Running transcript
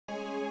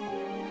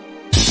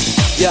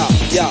yo,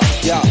 yo,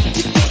 yo,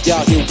 yo,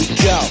 here we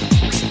go.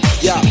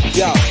 Yo,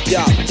 yo,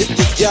 yo,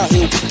 yo,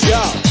 here we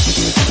go.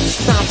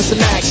 Time for some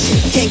action,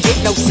 can't get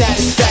no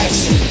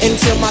satisfaction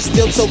until my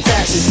steel toe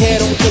crashes, head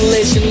on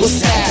collision,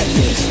 what's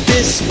happening?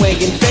 This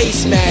swinging,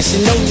 face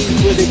smashing, no need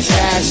for the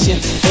cashing,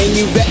 and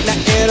you bet not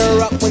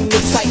interrupt when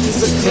the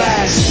titans are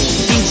clashing.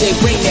 DJ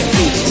bring that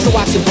beat, so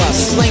I can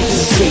bust, slang the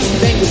street,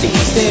 bang with the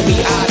heat,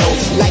 semi-auto,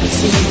 like you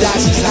see you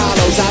dodge these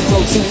hollows, I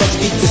throw too much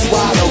beat to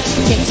swallow,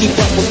 can't keep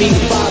up with me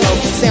to follow,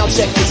 sound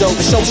check is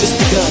over, show's just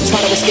begun, try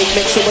to escape,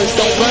 make sure words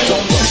don't run.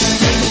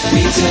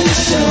 We do the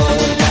show,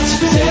 watch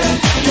the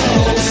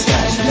tempo,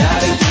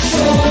 not in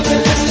control,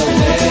 there is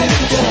nowhere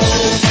to go.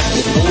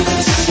 You're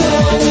moving too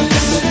slow, and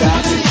it's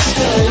about to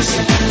explode.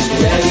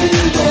 Ready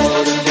to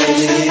roll, and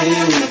baby,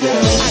 here we go.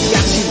 I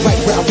got you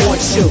right where I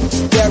want you,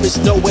 there is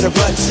nowhere to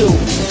run to.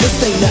 This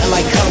ain't nothing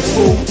like Kung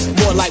Fu,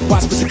 more like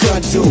watch what the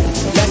gun do.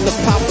 Let the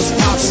poppers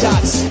pop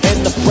shots, and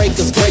the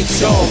breakers break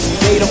jaw.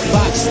 They don't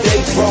box, they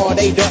brawl,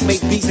 they don't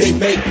make beats, they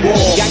make war.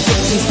 Got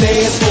kitchen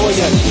stairs for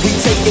ya, we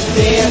take it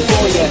there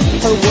for ya.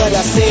 Heard what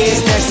I said,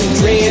 snatch some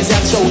dreads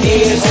out your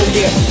head, oh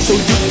yeah. So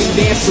you can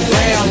dance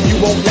around, you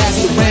won't last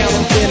around.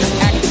 I'm finna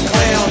act the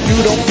clown, you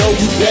don't know,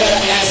 you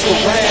better ask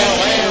around.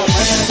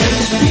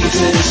 We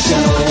do the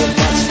show,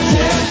 watch the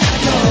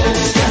tempo,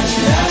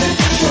 not in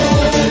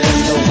control, there is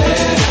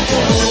nowhere to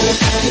go.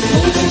 You're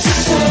moving too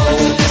slow,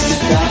 and it's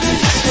about to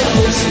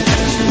explode.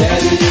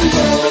 Ready to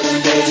roll,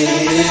 and baby,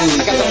 here we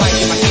go. I got the mic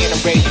in my hand,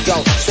 I'm ready to go.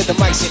 Said the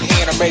mic's in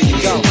hand, I'm ready to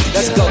go.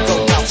 Let's go, go,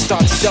 go,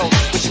 start the show.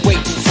 What you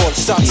waiting for?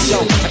 Start the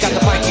show. I got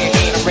the mic in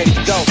hand, I'm ready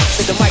to go.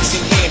 Said the mic's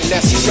in hand, and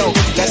that's the show.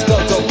 Let's go,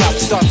 go, go,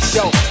 start the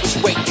show. What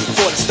you waiting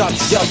for? Start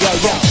the show, yo,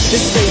 yo.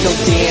 This ain't no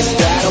dance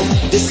battle,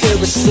 this here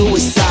is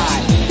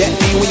suicide. That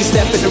mean when you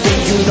step in the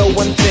ring, you know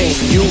one thing,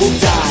 you will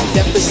die.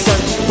 Death is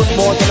certain, but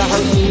more than a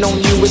hurting on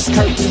you is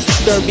curtains.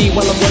 Disturb me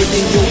while I'm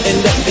working, you end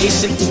up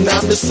patient, and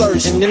I'm the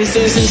surgeon.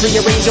 Incisions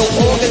rearrange your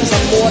organs,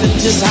 I'm more than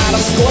just hot,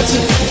 I'm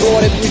scorching.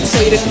 Broaded,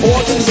 mutated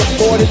organs,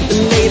 aborted the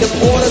native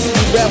orders.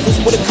 We rebels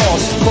with a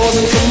cause,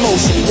 causing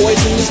commotion.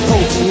 Poison is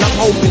potent, I'm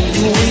hoping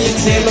you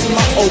re-examine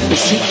my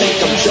opus. You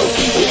think I'm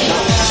joking, but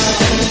not.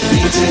 We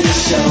do the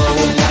show,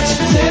 watch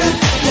the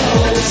tempo,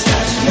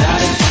 not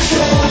in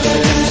control,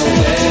 there is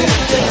nowhere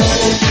to go.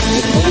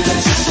 You're moving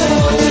too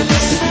slow, and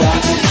it's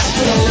about to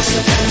explode.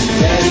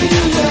 Ready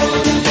to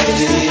roll, and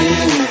baby,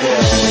 here we go.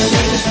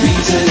 We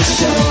do the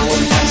show,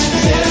 watch the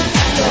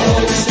tempo,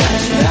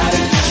 not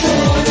in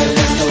control, there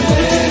is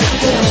nowhere to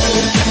go.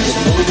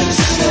 You're moving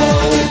too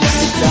slow, and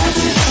it's about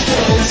to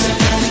explode.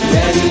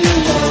 Ready to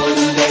roll,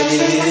 and baby,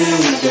 here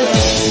we go.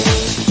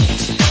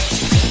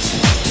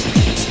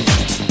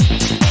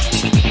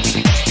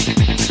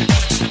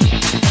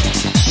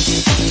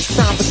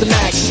 Time for some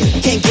action,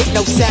 can't get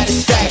no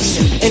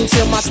satisfaction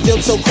until my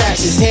steel toe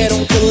crashes, head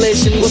on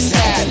collision, what's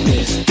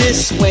happening?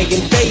 This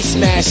swinging, face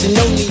smashing,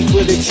 no need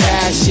for the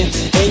cashing,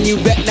 and you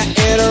bet not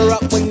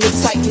interrupt when the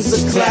titans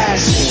are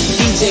clashing.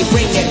 DJ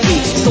bring that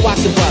beat, so I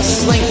can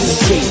bust, slang the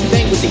street,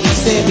 bang with the heat,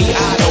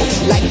 semi-auto,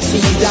 like you see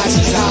you dodge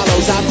these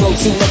hollows, I throw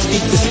too much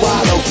beat to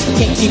swallow,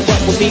 can't keep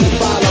up with me to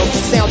follow,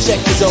 sound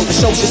check is over,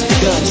 show's just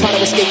begun, try to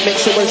escape, make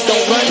sure words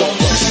don't run.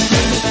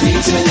 We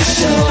do the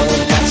show,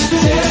 watch the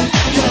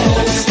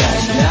tempo,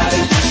 not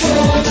in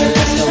control, there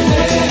is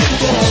nowhere to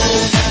go.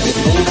 You're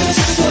moving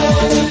too slow,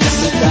 and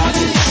it's about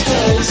to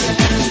explode.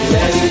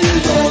 Ready to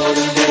roll,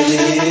 and baby,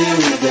 here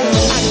we go.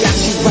 I got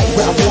you right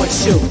where I want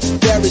you,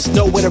 there is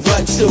nowhere to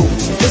run to.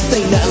 This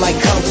ain't nothing like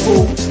Kung Fu,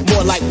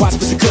 more like watch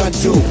what the gun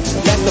do.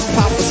 Let the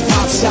poppers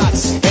pop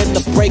shots, and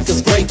the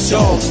breakers break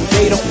jaw.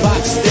 They don't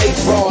box, they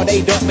brawl,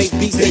 they don't make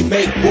beats, they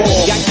make war.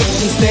 Got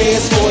kitchen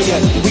stairs for ya,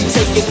 we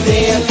take it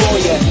there for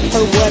ya.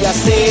 Heard what I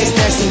said,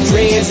 snatch some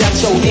dreads out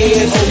your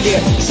head, oh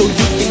yeah. So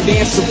you can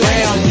dance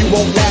around, you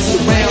won't last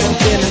around. I'm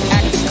finna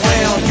act the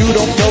clown, you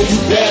don't know, you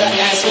better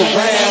ask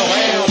around.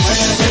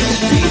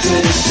 We do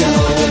the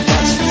show,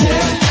 watch the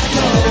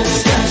tempo,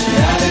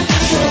 not in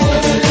control,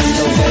 there is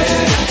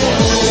nowhere to go.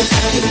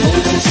 You're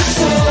moving too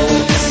slow,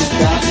 and it's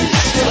about to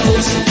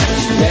explode.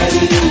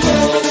 Ready to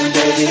roll, and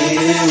baby,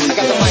 here we go. I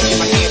got the mic in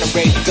my hand, I'm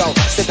ready to go.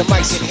 Said the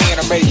mic's in hand,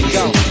 I'm ready to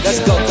go. Let's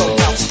go, go,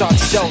 go, start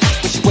the show.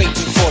 What you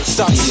waiting for?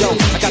 Start the show.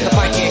 I got the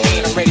mic in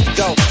hand, I'm ready to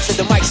go. Said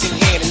the mic's in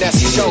hand, and that's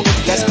the show.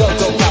 Let's go,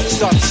 go, go,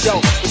 start the show.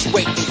 What you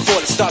waiting for?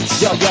 Start the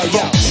show, yo,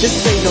 yo. This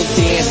ain't no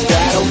dance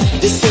battle,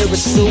 this here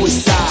is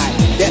suicide.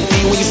 That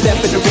mean when you step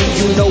in the ring,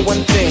 you know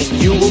one thing,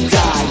 you will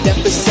die.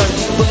 Death is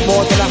certain, but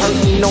more than a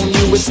hurting on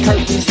you is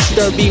curtains.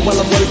 Disturb me while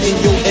I'm working,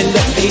 you end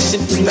up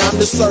patient, and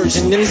I'm the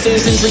surgeon.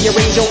 Incisions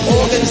rearrange your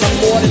organs, I'm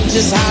more than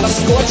just hot, I'm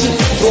scorching.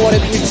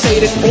 Broaded,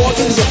 mutated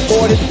organs,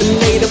 aborted the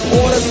native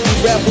orders. We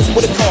rebels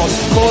with a cause,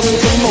 causing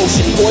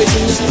commotion.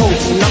 Poison is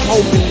potent, I'm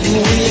hoping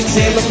you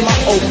re-examine my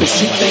opus.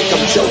 You think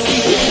I'm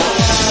joking, but not.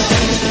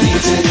 We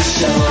do the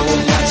show,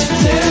 watch the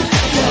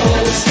tempo,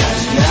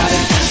 not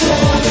in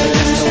control, there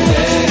is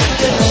nowhere to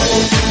go.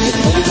 You're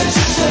moving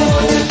too slow,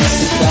 and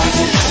it's about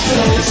to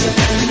explode.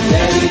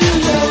 Ready to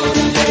roll,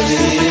 and baby,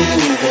 here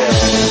we go.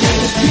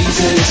 We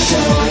do the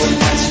show,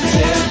 watch the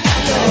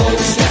tempo,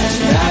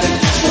 not in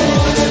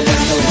control.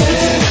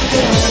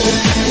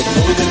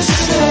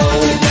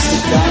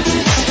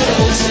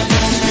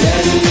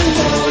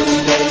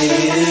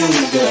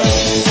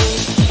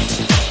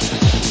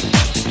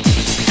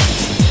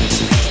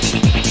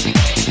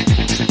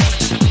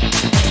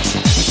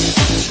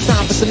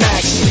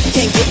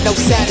 no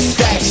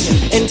satisfaction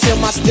until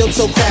my steel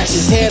toe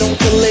crashes. Head on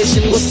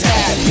collision, what's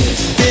happening?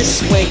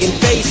 This swinging,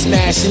 face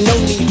smashing, no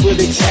need for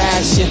the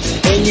cashing.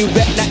 And you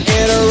bet not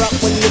interrupt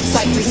when the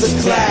Titans are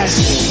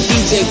clashing.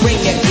 DJ, bring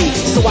that beat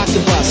so I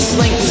can bust,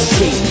 slang the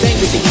street, bang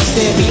with the heat,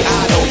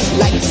 semi-auto.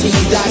 Like to see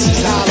you die,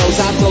 she's hollows.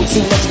 I throw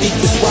too much beat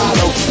to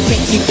swallow.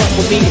 Can't keep up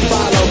with me to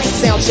follow.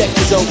 Sound check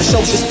is over,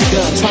 show's just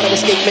begun. Try to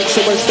escape, make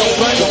sure words don't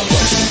run.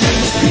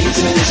 Beat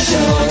to the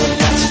show,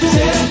 watch the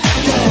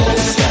tempo.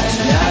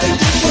 Starting out of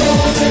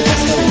control, there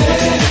is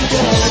nowhere to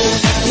go.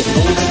 You're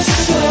moving too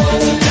slow,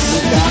 and this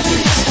is about to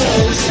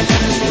explode. So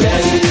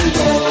ready to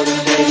roll,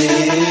 and baby,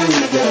 here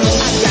we go.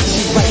 I got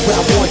you right where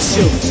I want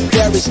you.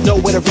 There is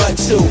nowhere to run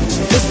to.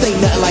 This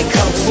ain't nothing like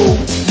kung fu,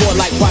 more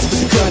like watch what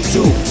the gun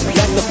do.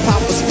 Let the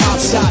poppers pop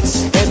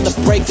shots and the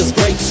breakers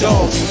break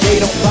jaw. They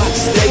don't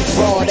box, they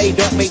raw. They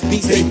don't make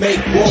beats, they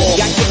make war.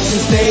 Got kicks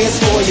and stairs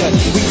for ya,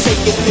 we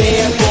take it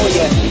there for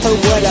ya. Heard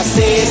what I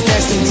said,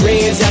 snatch some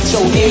dreads out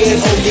your head,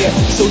 oh yeah.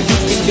 So you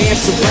can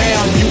dance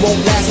around, you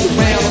won't last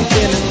around. I'm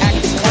finna act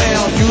the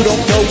clown, you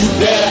don't know, you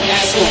better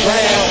ask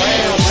around.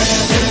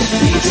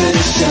 Beat to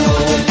the show,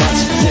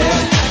 watch the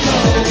tempo.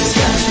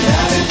 Starting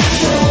out of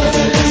control,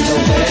 there is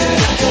nowhere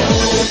to go.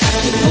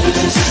 You're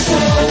moving too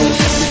slow, and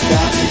this is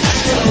about to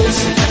explode.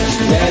 So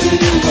ready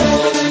to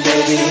roll, and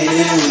baby,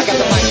 here we I got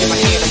go. the mic in my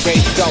hand, I'm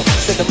ready to go.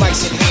 Said the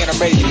mic's in hand, I'm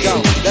ready to go.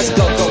 Let's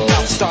go, go,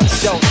 out, start the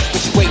show.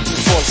 What you waiting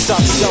for?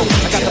 Start the show.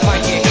 I got the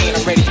mic in hand,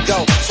 I'm ready to go.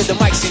 Said the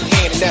mic's in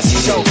hand, and that's the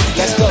show.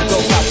 Let's go, go,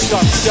 out,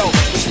 start the show.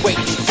 What you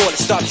waiting for? To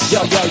start the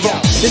show, yo, yo.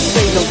 This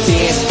ain't no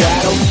dance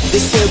battle.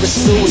 This here is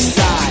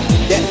suicide.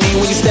 That mean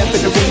when you step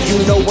in the ring, you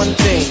know one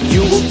thing,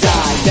 you will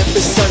die. Death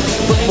is certain,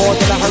 but more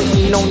than a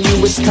hurting on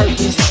you is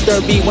curtains.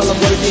 Disturb me while I'm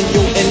working,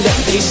 you end up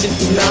patient,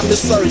 and I'm the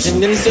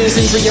surgeon.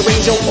 Incisions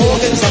rearrange your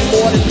organs, I'm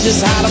more than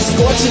just hot, I'm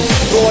scorching.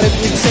 Brought it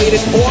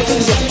mutated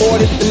organs,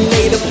 aborted the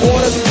native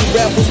orders. We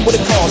rebels with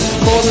a cause,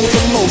 causing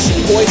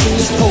commotion. Poison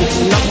is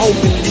potent, I'm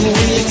hoping you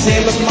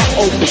re-examine my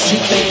opus.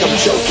 You think I'm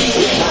joking,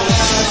 but not.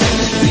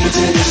 Beat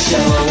to the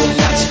show,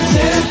 watch the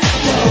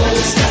tempo.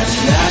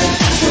 Starting out of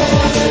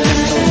control, there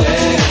is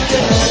nowhere to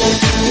go.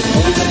 You're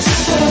moving too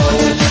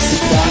slow, and this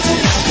is about to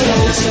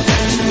explode. So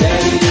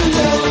ready to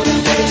roll,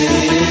 and baby,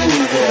 here we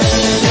go.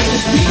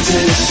 Beat to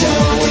the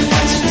show,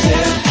 watch the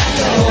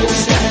tempo.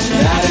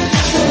 Starting out of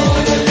control,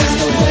 there is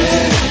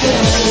nowhere to go.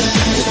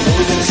 You're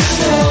moving too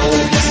slow,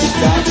 and this is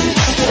about to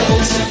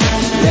explode. So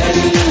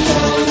ready to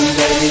roll, and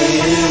baby,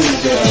 here we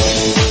go.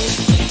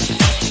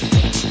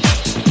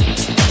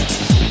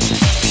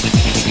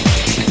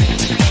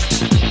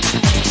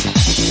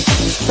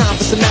 Time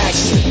for some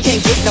action,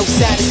 can't get no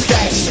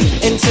satisfaction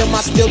until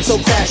my steel toe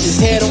crashes.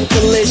 Head on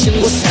collision,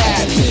 what's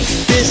happening?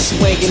 This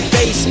swinging,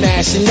 face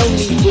smashing, no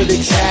need for the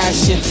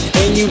cashing.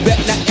 And you bet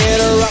not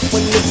interrupt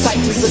when the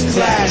Titans are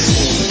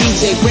clashing.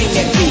 DJ, bring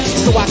that beat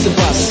so I can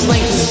bust,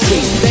 slang the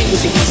street, bang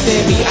with the heat,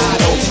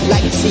 semi-auto.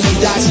 Like to see you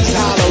die, she's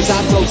hollows. I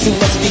throw too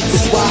much beat to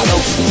swallow.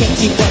 Can't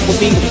keep up with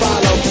me to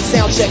follow.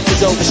 Sound check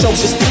is over, show's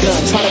just begun.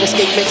 Try to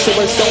escape, make sure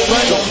words don't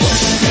run.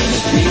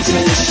 Beat to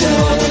the show,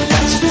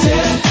 watch the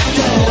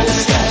tempo.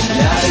 Starting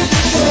out of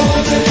control,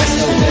 there is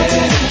nowhere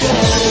to go.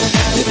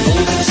 You're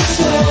moving too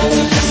slow,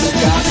 and this is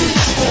about to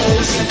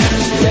explode. So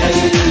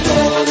ready to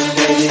roll, and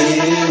baby,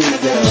 here we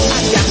go. I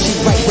got you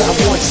right where I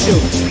want you.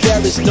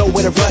 There is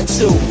nowhere to run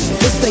to.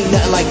 This ain't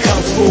nothing like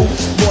kung fu,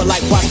 more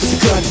like watch what the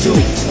gun do.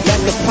 Let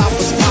the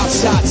poppers pop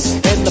shots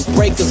and the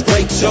breakers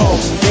break jaw.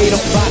 They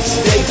don't box,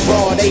 they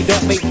raw. They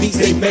don't make beats,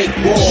 they make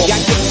war.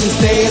 Got kicks and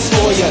stairs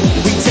for ya,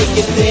 we take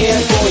it there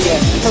for ya.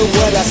 Heard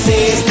what I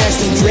said, snatch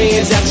some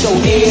dreads out your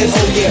head,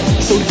 oh yeah.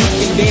 So you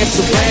can dance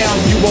around,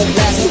 you won't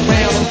last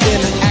around. I'm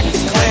finna act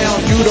the clown,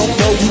 you don't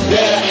know, you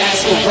better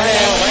ask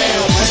around.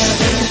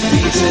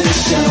 Beat to the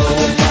show,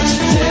 watch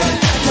the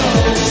tempo.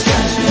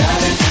 Starting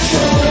out of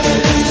control,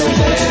 there is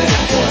nowhere to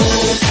go.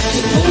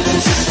 You're moving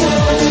too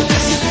slow, and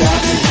this is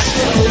about to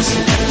explode. So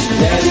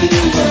ready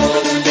to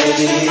roll, and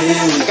baby,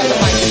 here we I got go. the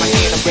mic in my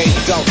hand, I'm ready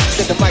to go.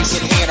 Said the mic's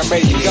in hand, I'm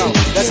ready to go.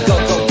 Let's go,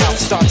 go, out,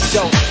 start the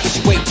show. What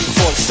you waiting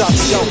for? Start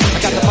the show. I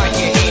got the mic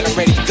in hand, I'm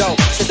ready to go.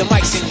 Said the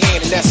mic's in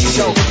hand, and that's the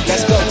show.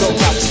 Let's go, go,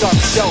 out, start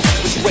the show.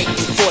 What you waiting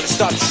for? To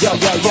start the show,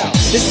 yo, yo.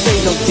 This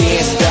ain't no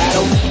dance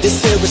battle. This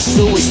here is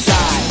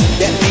suicide.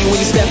 That mean when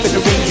you step in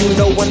the ring, you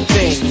know one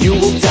thing, you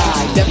will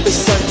die. Death is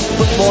certain,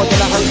 but more than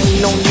a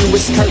hurting on you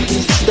is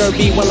curtains. Disturb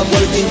me while I'm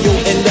working, you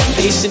end up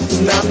patient,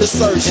 and I'm the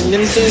surgeon.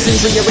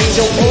 Incisions rearrange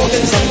your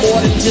organs, I'm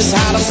more than just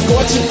hot, I'm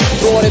scorching.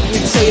 Brought it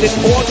mutated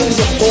organs,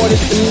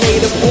 aborted the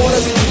native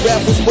orders. We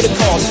rebels with a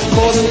cause,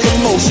 causing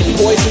commotion.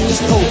 Poison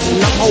is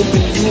potent, I'm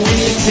hoping you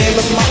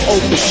re-examine my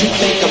opus. You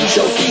think I'm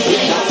joking,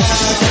 but not.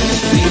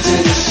 Beat to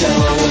the show,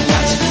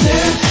 watch the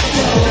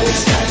tempo.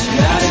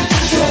 Starting out of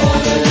control,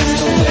 there is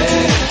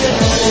nowhere to go.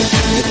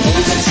 You're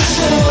moving too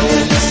slow,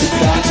 and this is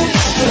about to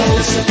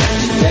explode. So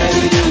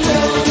ready to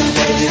roll, and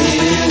baby,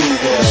 here we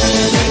go.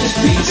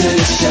 Beat to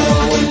the show,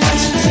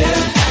 watch the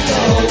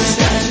tempo.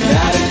 Starting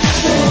out of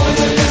control,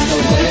 there is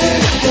nowhere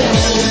to go.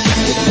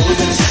 You're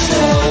moving too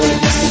slow, and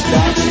this is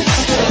about to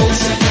explode.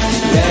 So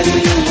ready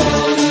to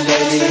roll, and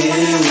baby,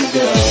 here we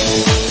go.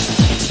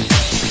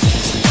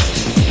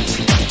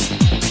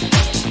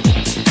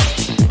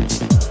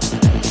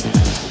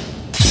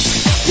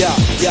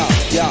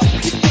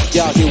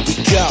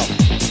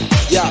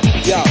 Here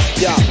we go.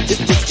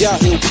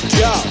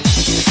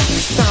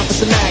 Time for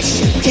some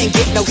action. Can't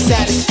get no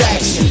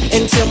satisfaction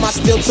until my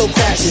steel toe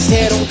crashes.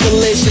 Head on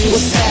collision,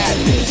 what's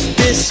happening?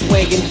 This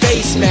swinging,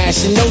 face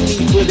smashing, no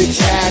need for the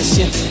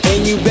cashing.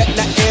 And you bet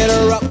not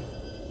interrupt.